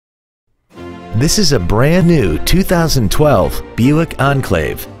This is a brand new 2012 Buick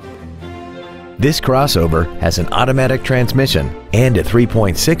Enclave. This crossover has an automatic transmission and a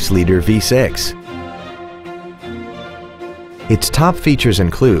 3.6-liter V6. Its top features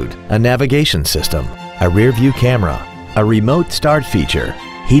include a navigation system, a rear-view camera, a remote start feature,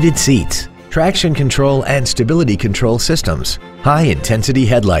 heated seats, traction control and stability control systems, high-intensity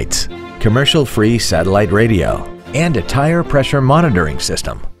headlights, commercial-free satellite radio, and a tire pressure monitoring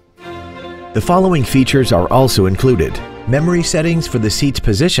system. The following features are also included: memory settings for the seat's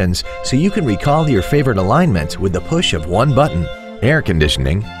positions so you can recall your favorite alignments with the push of one button, air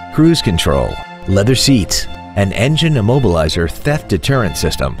conditioning, cruise control, leather seats, an engine immobilizer theft deterrent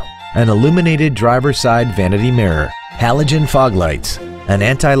system, an illuminated driver's side vanity mirror, halogen fog lights, an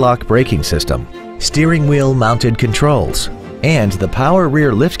anti-lock braking system, steering wheel mounted controls, and the power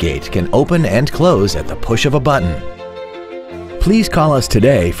rear liftgate can open and close at the push of a button. Please call us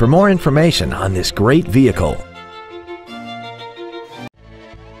today for more information on this great vehicle.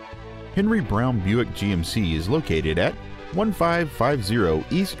 Henry Brown Buick GMC is located at 1550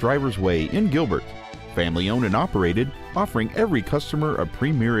 East Drivers Way in Gilbert. Family owned and operated, offering every customer a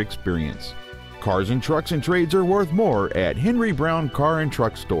premier experience. Cars and trucks and trades are worth more at Henry Brown Car and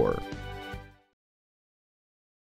Truck Store.